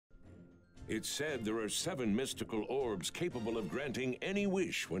It's said there are 7 mystical orbs capable of granting any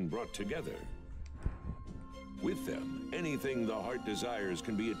wish when brought together. With them, anything the heart desires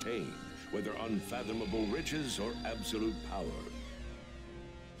can be attained, whether unfathomable riches or absolute power.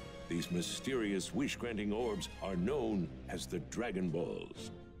 These mysterious wish-granting orbs are known as the Dragon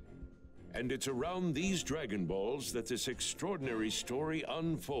Balls. And it's around these Dragon Balls that this extraordinary story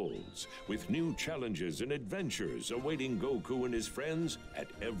unfolds, with new challenges and adventures awaiting Goku and his friends at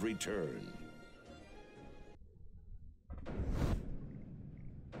every turn.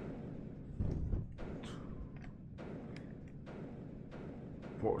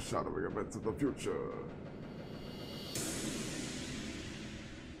 Foreshadowing events of the future.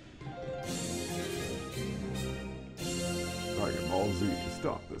 Dragon Ball Z,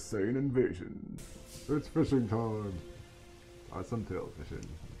 stop the Saiyan invasion. It's fishing time. Some tail fishing.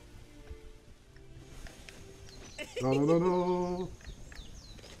 No, no, no, no.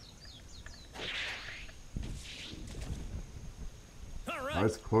 Right.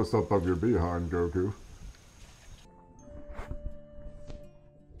 Nice close up of your behind, Goku.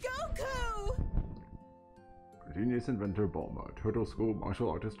 Genius inventor Bulma, Turtle School martial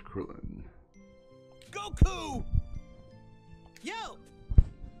artist Krillin. Goku! Yo!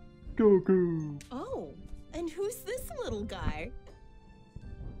 Goku! Oh, and who's this little guy?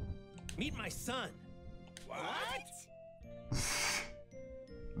 Meet my son. What?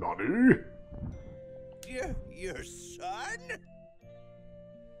 Nani? Your son?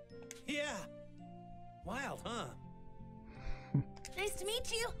 Yeah. Wild, huh? Nice to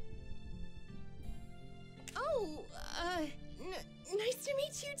meet you. Oh, nice to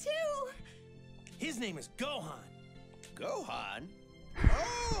meet you too. His name is Gohan. Gohan?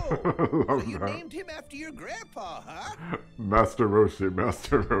 Oh! So you named him after your grandpa, huh? Master Roshi,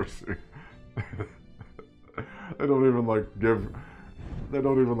 Master Roshi. They don't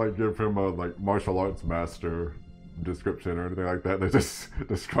even give him a martial arts master description or anything like that. They just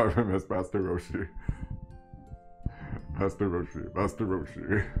describe him as Master Roshi. Master Roshi, Master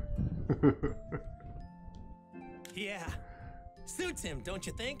Roshi. Yeah. Suits him, don't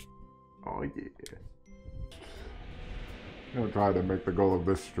you think? Oh yeah. I'm gonna try to make the goal of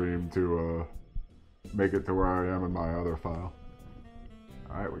this stream to make it to where I am in my other file.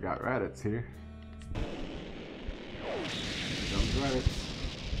 Alright, we got Raditz here. Here comes Raditz.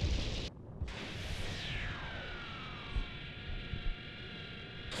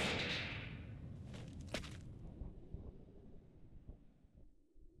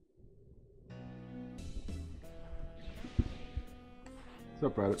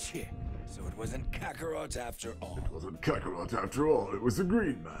 What's up, Raditz? Shit. So it wasn't Kakarot after all. It wasn't Kakarot after all, it was a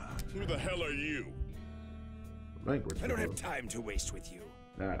green man. Who the hell are you? Language. I don't have time to waste with you.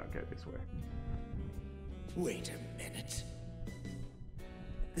 Nah, I don't get this way. Wait a minute.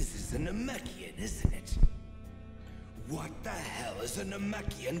 This is a Namekian, isn't it? What the hell is a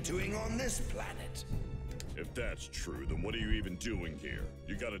Namekian doing on this planet? If that's true, then what are you even doing here?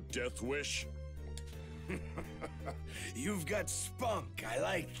 You got a death wish? You've got spunk, I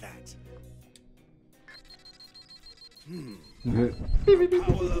like that.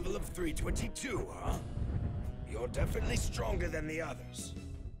 Power level of 322, huh? You're definitely stronger than the others.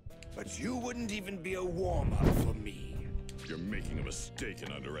 But you wouldn't even be a warm-up for me. You're making a mistake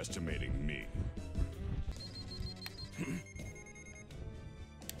in underestimating me.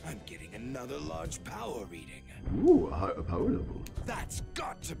 I'm getting another large power reading. Ooh, a higher power level. That's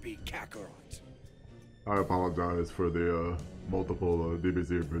got to be Kakarot. I apologize for the multiple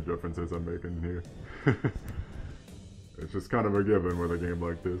DBZ bridge references I'm making here. It's just kind of a given with a game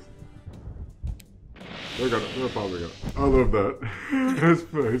like this. They're probably gonna. I love that. His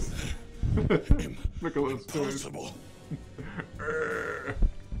face. Nicholas' face. Impossible.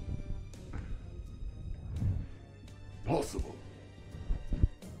 Possible.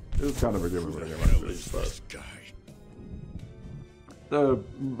 It's kind of a given with a game Who the hell like is this, this guy? those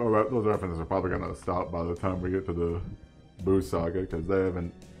references are probably gonna stop by the time we get to the Boo Saga, because they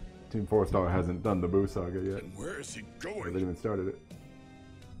haven't. Team 4-Star hasn't done the Boo Saga yet. And where is he They going? haven't even started it.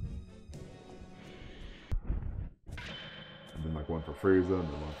 And then one for Frieza, and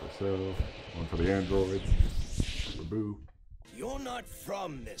then one for Cell, one for the androids, for Boo. You're not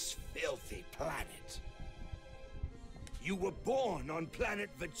from this filthy planet. You were born on planet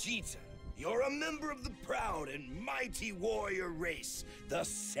Vegeta. You're a member of the proud and mighty warrior race, the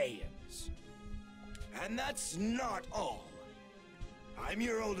Saiyans. And that's not all. I'm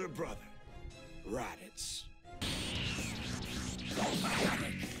your older brother, Raditz.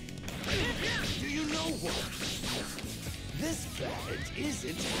 Do you know what? This planet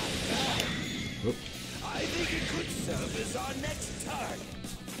isn't half bad. I think it could serve as our next target.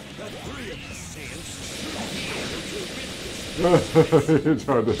 The three of the Saiyans should be able to rid this You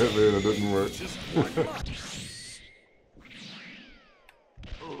tried to hit me and it didn't work. just one month.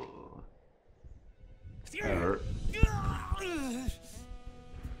 That hurt.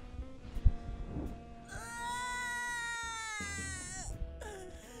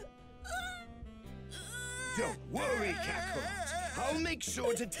 Don't worry, Kakarot. I'll make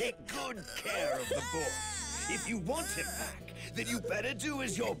sure to take good care of the boy. If you want him back, then you better do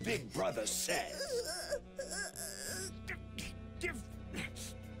as your big brother says. Give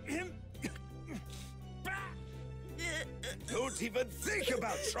him back. Don't even think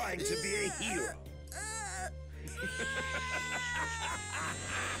about trying to be a hero.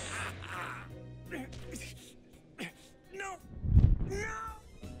 No!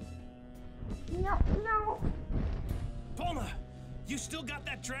 No! No. Bulma, you still got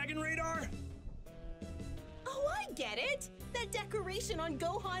that dragon radar? Oh, I get it. That decoration on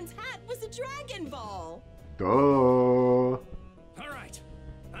Gohan's hat was a Dragon Ball. Duh. All right,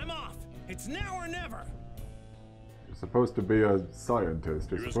 I'm off. It's now or never. You're supposed to be a scientist.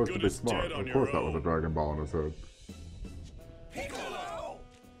 You're You're as supposed to good be as smart. dead on Of course your that was a own. Dragon Ball in his head. Piccolo!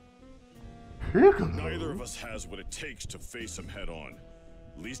 Piccolo? Neither of us has what it takes to face him head on.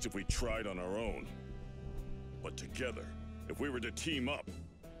 At least if we tried on our own. But together, if we were to team up,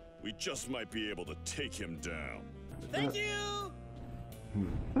 we just might be able to take him down. Thank you.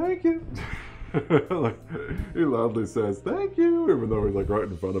 Thank you. Like, he loudly says thank you, even though he's like right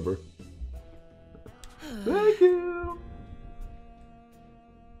in front of her. Thank you.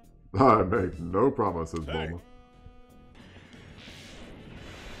 I make no promises, Hey. Bulma.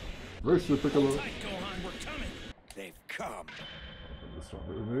 Race to Piccolo. Tight, Gohan, we're coming. They've come. The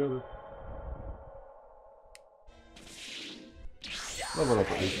stronger than the other. Level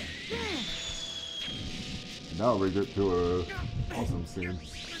up at least. Now we get to a awesome scene.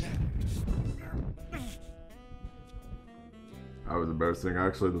 That was embarrassing.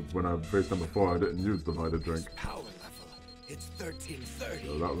 Actually, when I faced him before, I didn't use the Vita drink. Power level. It's 1330.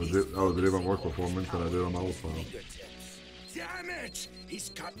 So that was it. That was an even worse performance than I did on my old file. Damn it! He's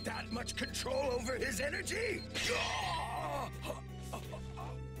got that much control over his energy!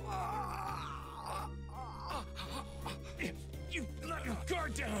 You let your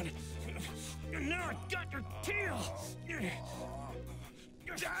guard down. And now I got your tail.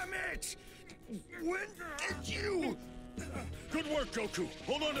 Damn it! When did you? Good work, Goku.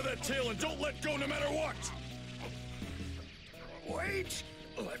 Hold on to that tail and don't let go no matter what. Wait!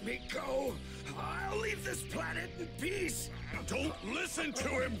 Let me go! I'll leave this planet in peace! Don't listen to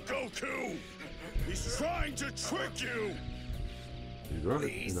him, Goku. He's trying to trick you. He's right, you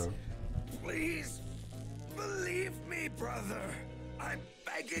Please. know. Please! Believe me, brother! I'm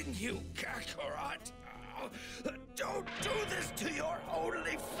begging you, Kakarot! Don't do this to your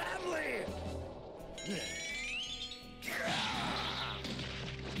only family!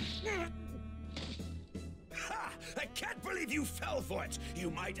 Ha! I can't believe you fell for it!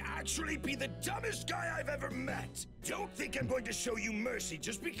 You might actually be the dumbest guy I've ever met! Don't think I'm going to show you mercy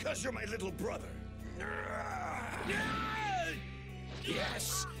just because you're my little brother!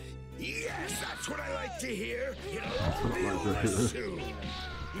 Yes! Yes, that's what I like to hear! It'll all be over soon!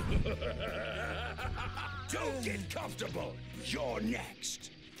 Don't get comfortable! You're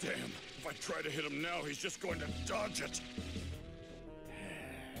next! Damn, if I try to hit him now, he's just going to dodge it.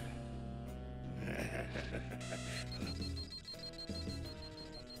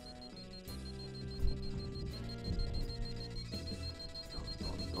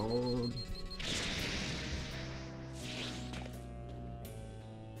 On.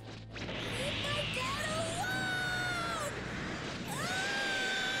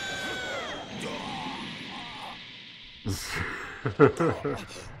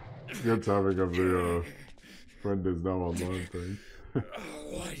 Good timing of the friend is now online thing.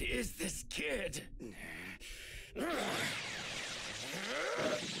 What is this kid? You're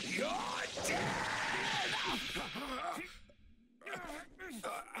dead!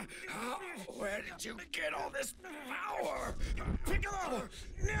 Where did you get all this power? Piccolo,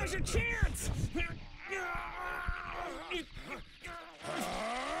 now's your chance.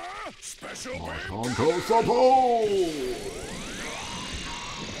 Special beam. Onto Sapo!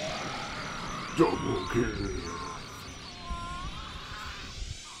 Double kill.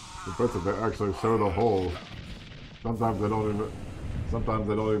 Impressive, they actually show the hole. Sometimes they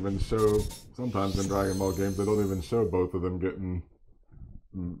don't even show, sometimes in Dragon Ball games they don't even show both of them getting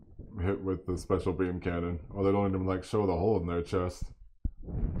hit with the special beam cannon. Or they don't even like show the hole in their chest.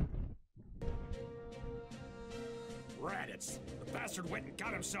 Raditz, the bastard went and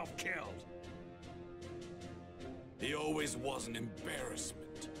got himself killed. He always was an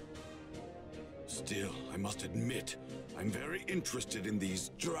embarrassment. Still, I must admit, I'm very interested in these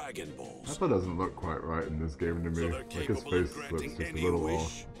Dragon Balls. Appa doesn't look quite right in this game to me. So they're Like his capable face of looks granting just a any little wish?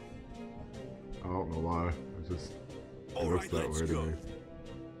 off. I don't know why. It just All looks right, that let's way to go. me.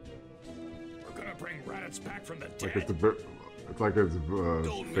 We're gonna bring Raditz back from the Like dead. it's a bit. It's like his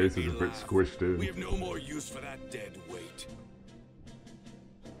Don't face make is me a bit laugh. squished in. We have no more use for that dead weight.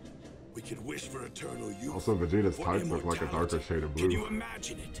 We could wish for eternal youth. Also, Vegeta's for tights look like a darker immortality. shade of Can you blue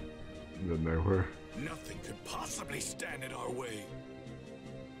imagine it? than they were. Nothing could possibly stand in our way.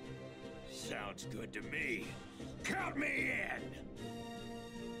 Sounds good to me. Count me in!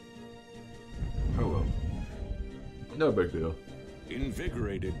 Oh well. No big deal.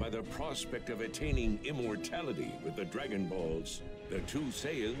 Invigorated by the prospect of attaining immortality with the Dragon Balls, the two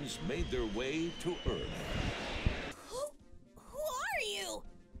Saiyans made their way to Earth. Who are you?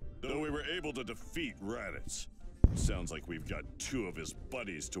 Though we were able to defeat Raditz, sounds like we've got two of his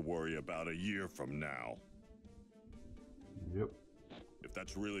buddies to worry about a year from now. Yep. If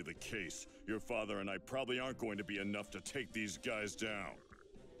that's really the case, your father and I probably aren't going to be enough to take these guys down.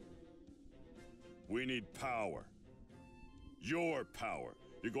 We need power. Your power.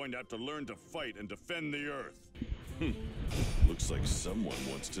 You're going to have to learn to fight and defend the Earth. Looks like someone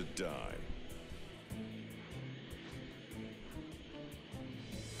wants to die.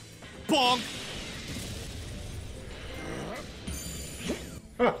 Bonk!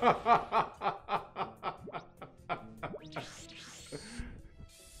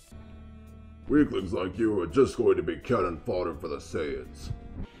 Weaklings like you are just going to be cannon fodder for the Saiyans.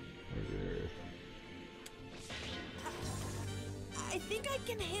 I think I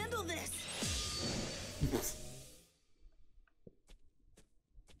can handle this.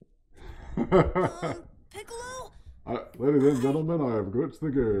 Piccolo? Ladies and gentlemen, I have glitched the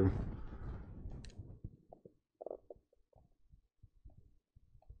game.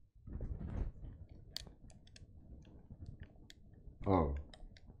 Oh.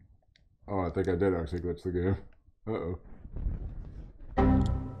 Oh, I think I did actually glitch the game. Uh-oh.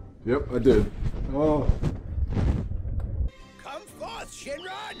 Yep, I did. Oh. Come forth,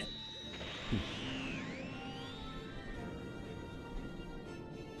 Shinron!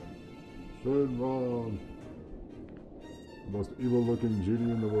 Shenron. The most evil-looking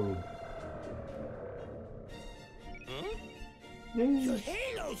genie in the world. Your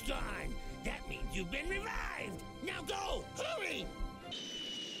halo's gone! That means you've been revived! Now go! Hurry!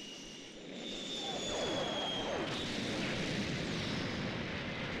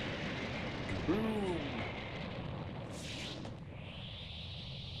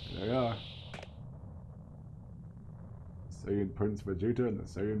 There they are. Saiyan Prince Vegeta and the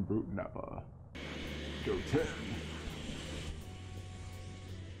Saiyan Brute Nappa. Go 10.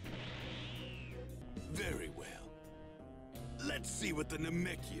 Very well. Let's see what the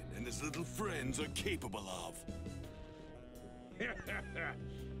Namekian and his little friends are capable of.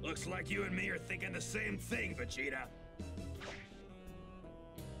 Looks like you and me are thinking the same thing, Vegeta.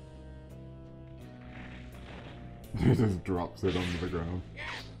 He just drops it onto the ground.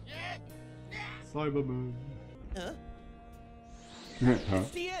 Cyberman. Huh? Huh?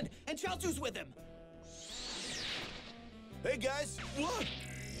 Tien and Chaozu's with him! Hey guys, look!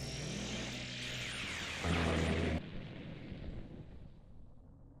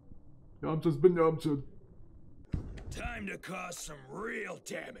 Yamcha's been Yamcha. Time to cause some real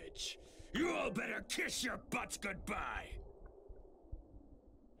damage. You all better kiss your butts goodbye.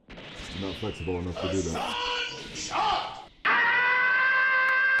 I'm not flexible enough to do that.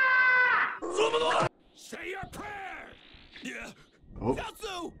 Say your prayer! Yeah. Oh,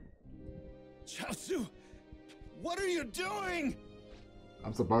 Chaozu! Chaozu! What are you doing?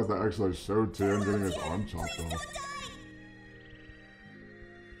 I'm surprised that actually showed Tien getting his arm chopped off.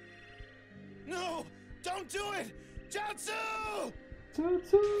 No! Don't do it! Chaozu!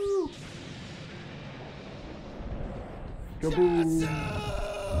 Tatsu! Kaboom!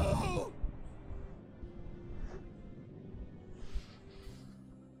 Chaozu!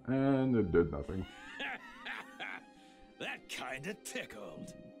 And it did nothing. That kinda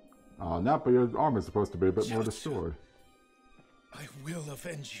tickled. Nappa, your arm is supposed to be a bit more destroyed. I will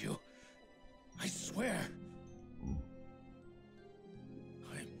avenge you. I swear.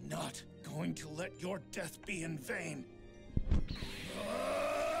 I'm not going to let your death be in vain.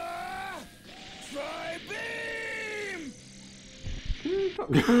 Tri-beam!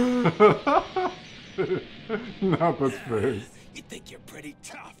 Nappa's face. You think you're pretty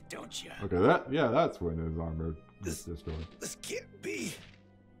tough, don't you? Okay, that's when his armor gets destroyed. This can't be.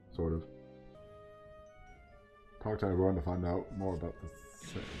 Sort of. Talk to everyone to find out more about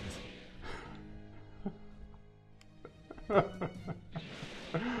the Saiyans.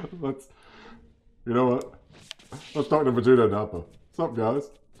 You know what? Let's talk to Vegeta and Nappa. What's up, guys?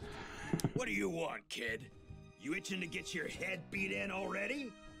 What do you want, kid? You itching to get your head beat in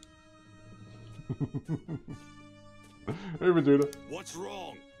already? Hey, Vegeta. What's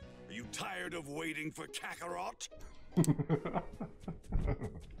wrong? Are you tired of waiting for Kakarot?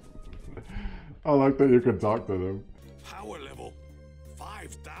 I like that you can talk to them. Power level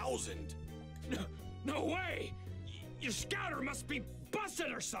 5,000. No way! Your scouter must be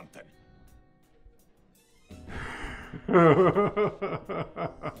busted or something!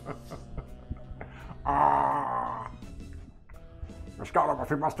 Ah! The scouter must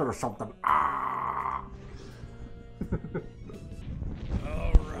be busted or something. Ah!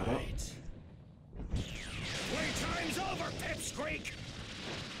 All right. Playtime's over, Pipsqueak!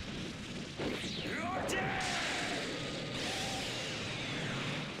 You're dead!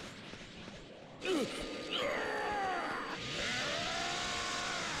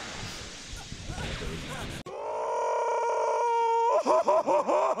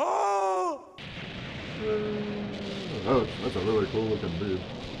 That's a really cool looking dude.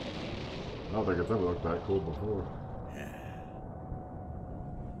 I don't think it's ever looked that cool before.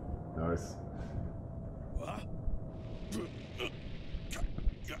 Nice. What?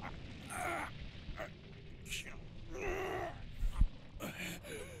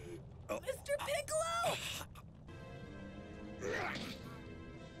 Mr. Piccolo!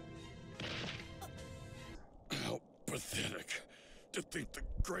 How pathetic to think the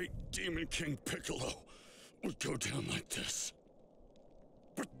great Demon King Piccolo would go down like this.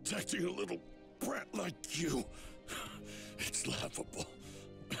 Protecting a little brat like you. It's laughable.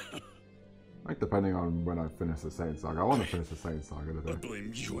 Like, depending on when I finish the Saiyan Saga. I want to finish the Saiyan Saga I today.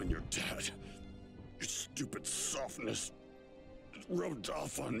 blame you and your dad. Your stupid softness rubbed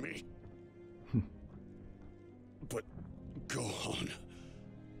off on me. But go on.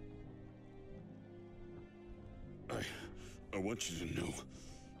 I want you to know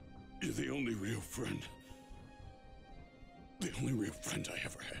you're the only real friend. The only real friend I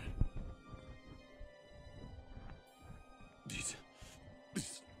ever had. These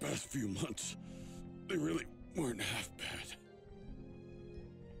past few months, they really weren't half bad.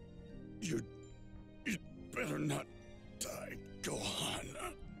 You'd better not die, Gohan.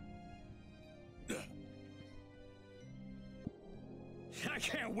 I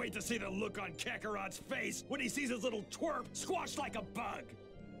can't wait to see the look on Kakarot's face when he sees his little twerp squashed like a bug.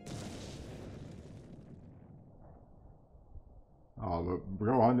 Oh, look,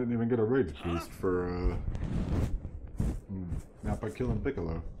 Gohan didn't even get a rage boost for Nappa killing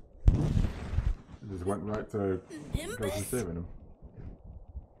Piccolo. It just went right to Goku saving him.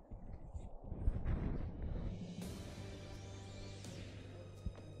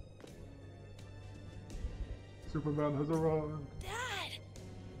 Superman has arrived. Dad!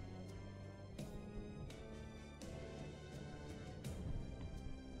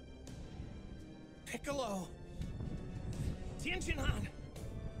 Piccolo! Tianjinhan!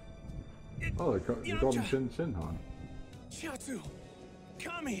 Oh, they called him Shin Shinhan. Chiatsu!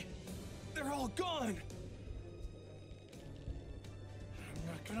 Kami! They're all gone! I'm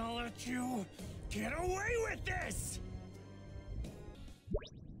not gonna let you get away with this!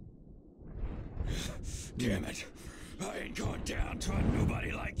 Damn it! I ain't going down to a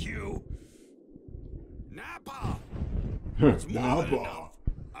nobody like you! Nappa! It's more than Nappa. enough.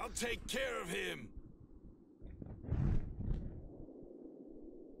 I'll take care of him.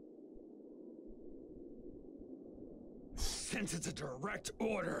 Since it's a direct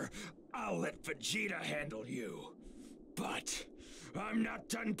order, I'll let Vegeta handle you. But I'm not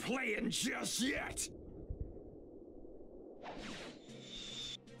done playing just yet!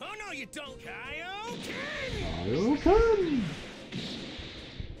 Oh no, you don't, Kaioken! Kaioken!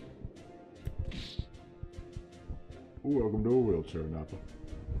 Ooh, welcome to a wheelchair, Nappa.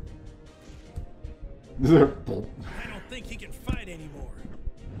 I don't think he can fight anymore.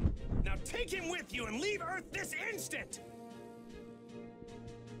 Now take him with you and leave Earth this instant!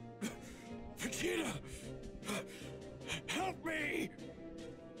 Vegeta! Help me!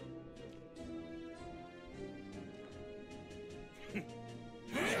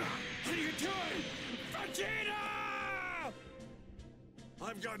 What are you doing? Vegeta!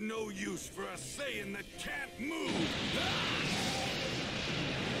 I've got no use for a Saiyan that can't move.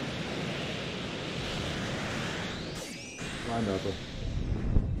 Bye, Nappa.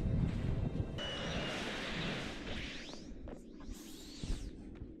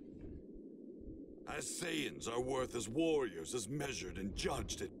 As Saiyans, our worth as warriors is measured and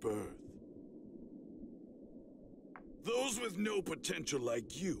judged at birth. Those with no potential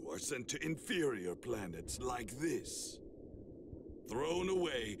like you are sent to inferior planets like this. thrown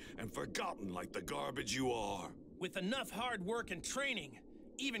away and forgotten like the garbage you are. With enough hard work and training,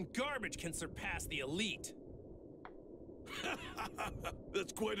 even garbage can surpass the elite.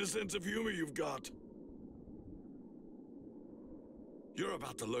 That's quite a sense of humor you've got. You're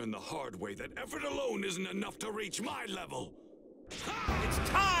about to learn the hard way that effort alone isn't enough to reach my level. It's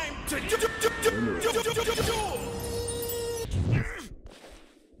time to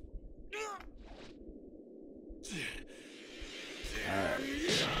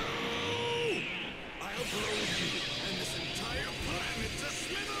I'll blow you and this entire planet to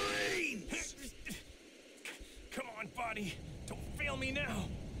smithereens! Come on, buddy. Don't fail me now.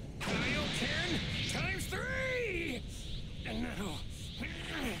 Kaioken times 3! And now,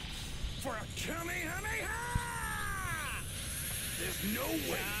 for a Kamehameha! There's no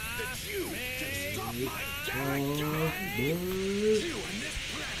way that you can stop my galactic gun! You and this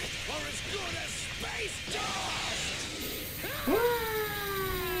planet are as good as space dust!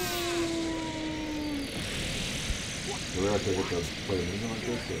 Do we actually get to play a movie like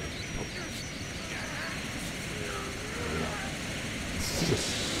this? Or?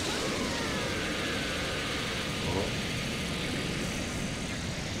 Nope.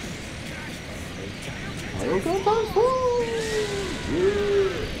 Kaioken times 4! Yeah!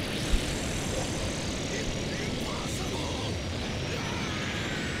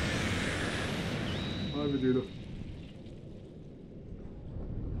 Hi, Vegeta.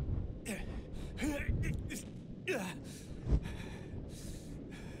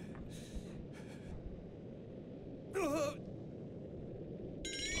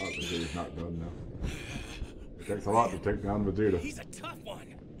 Vegeta's not done now. It takes a lot to take down Vegeta. He's a tough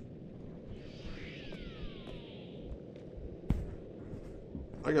one.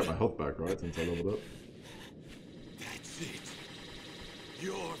 I got my health back, right, since I leveled up. That's it.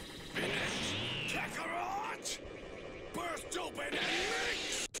 You're finished, Kakarot! Burst open and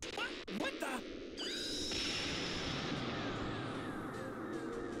mix! What the?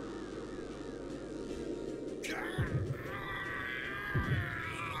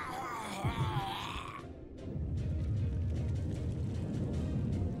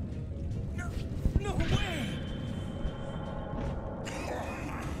 No way!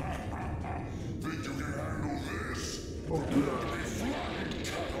 Think you can handle this?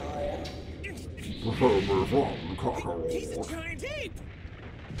 He's a giant ape!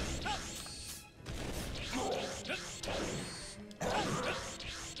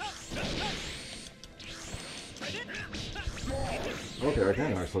 Okay, I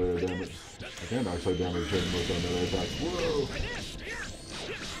can actually damage. I can actually damage him with another attack. Whoa!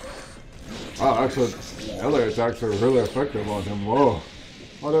 Ah, actually, melee attacks are really effective on him. Whoa!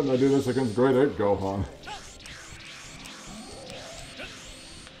 Why didn't I do this against Great Ape Gohan?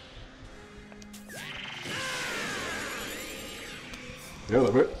 Yeah,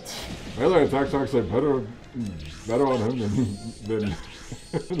 the melee attacks are actually better on him than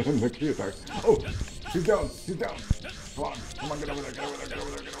than the key attacks. Oh, he's down. He's down. Come on, get over there, get over there, get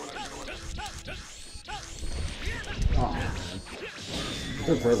over there, get over there, get over there. Oh, man.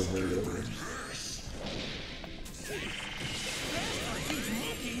 It's hard for me to get over there.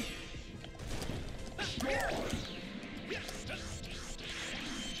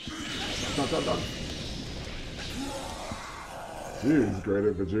 Done. Jeez, Great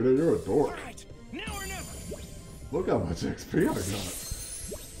Ape Vegeta, you're a dork. Right, now or never. Look how much XP I got.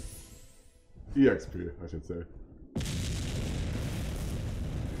 EXP, I should say.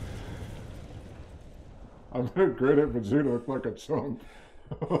 I made Great Ape Vegeta look like a chump.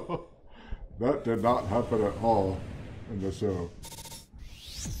 That did not happen at all in the show.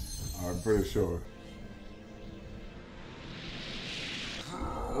 I'm pretty sure.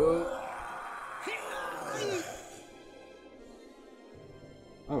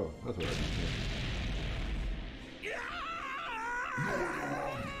 Oh, that's what I did.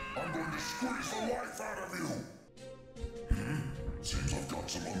 I'm going to squeeze the life out of you! Seems I've got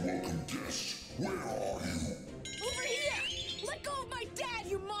some unwelcome guests. Where are you? Over here! Let go of my dad,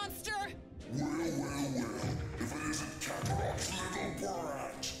 you monster! Well. If it isn't Kakarot's little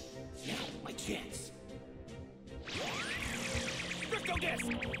brat! Now, my chance. Crypto disc!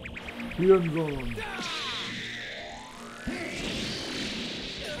 Hyungon.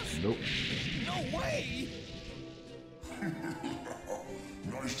 Nope. No way!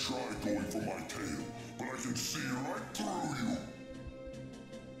 Nice try going for my tail, but I can see right through you.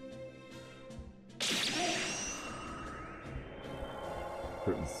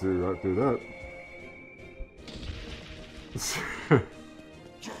 Couldn't see right through that.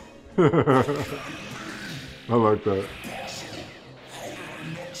 I like that.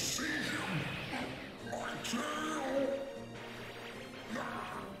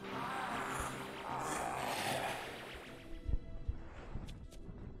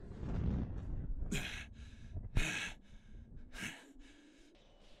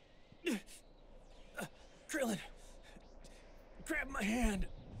 my hand.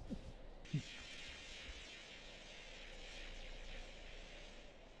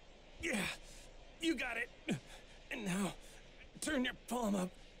 Yeah, you got it. And now, turn your palm up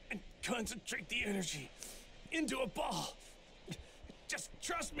and concentrate the energy into a ball. Just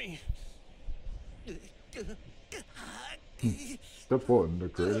trust me. Step 1, the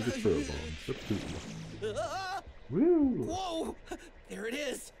creative spirit bomb. Step 2. Woo! Whoa! There it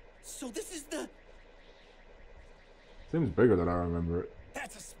is. So this is the... Seems bigger than I remember it.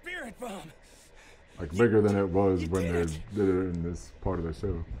 That's a spirit bomb. Like bigger than it was when they did it in this part of the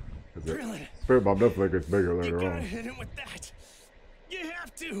show. Krillin, Spirit bomb definitely gets bigger you later gotta on. hit him with that. You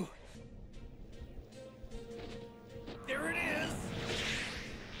have to. There it is.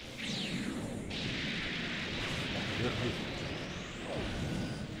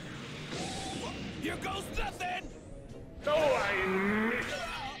 Here goes nothing. Oh, I missed.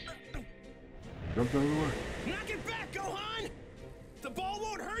 Jump out of the way. Knock it back, Gohan. The ball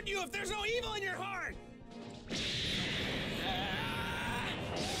won't hurt you if there's no evil in your heart.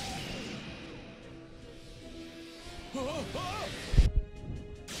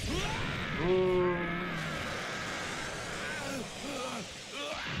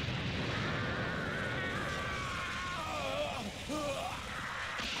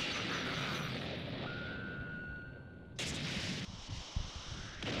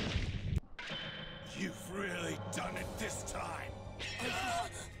 You've really done it this time.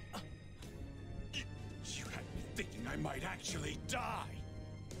 You had me thinking I might actually die.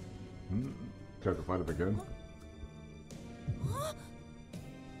 Try to fight it again.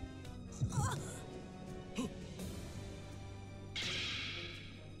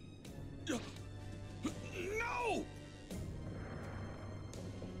 No!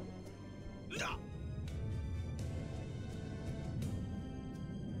 No!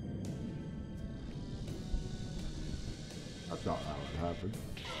 That's not how it happened.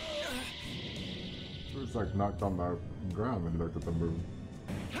 It was like knocked on the ground and looked at the moon.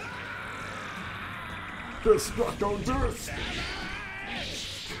 Destructo Durus!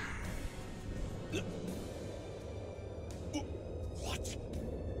 What?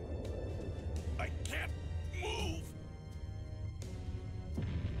 I can't move.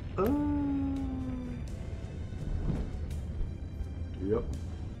 Yep.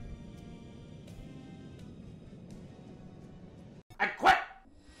 I quit.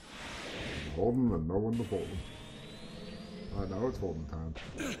 Holding and no one to fold. Alright, now it's folding time.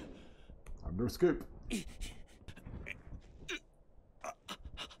 Time to escape.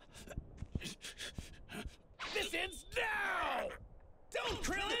 This ends now. Don't,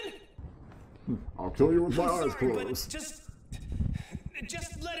 Krillin. I'll kill you with my eyes Sorry, but closed.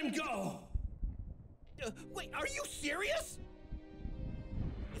 just let him go. Wait, are you serious?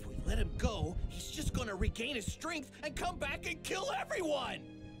 If we let him go, he's just gonna regain his strength and come back and kill everyone!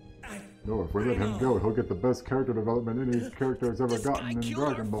 No, if we let him go, he'll get the best character development any character has ever This guy gotten in killed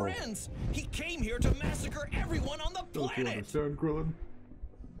Dragon our Ball. friends! He came here to massacre everyone on the Don't you planet! understand, Krillin?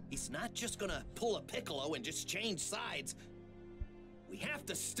 He's not just gonna pull a Piccolo and just change sides. We have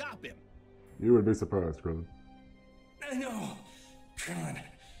to stop him. You would be surprised, Krillin. I know, Krillin.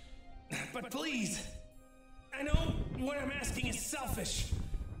 But please, I know what I'm asking is selfish,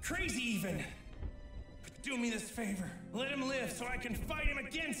 crazy even. But do me this favor. Let him live so I can fight him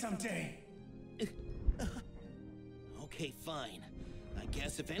again someday. Okay, fine. I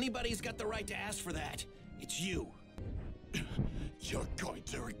guess if anybody's got the right to ask for that, it's you. You're going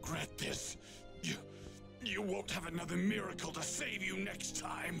to regret this. You won't have another miracle to save you next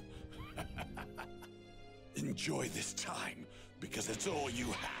time. Enjoy this time, because it's all you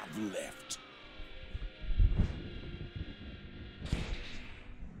have left.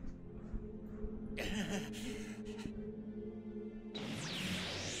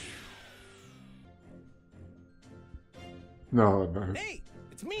 No. Hey,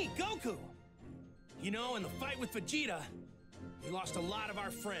 it's me, Goku. You know, in the fight with Vegeta, we lost a lot of our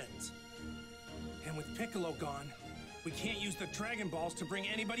friends. And with Piccolo gone, we can't use the Dragon Balls to bring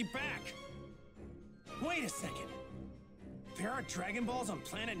anybody back. Wait a second. There are Dragon Balls on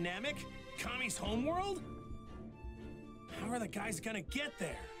planet Namek? Kami's homeworld? How are the guys gonna get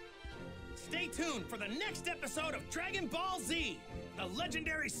there? Stay tuned for the next episode of Dragon Ball Z, the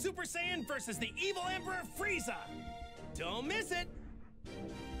legendary Super Saiyan versus the evil Emperor Frieza. Don't miss it!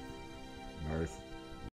 Nice.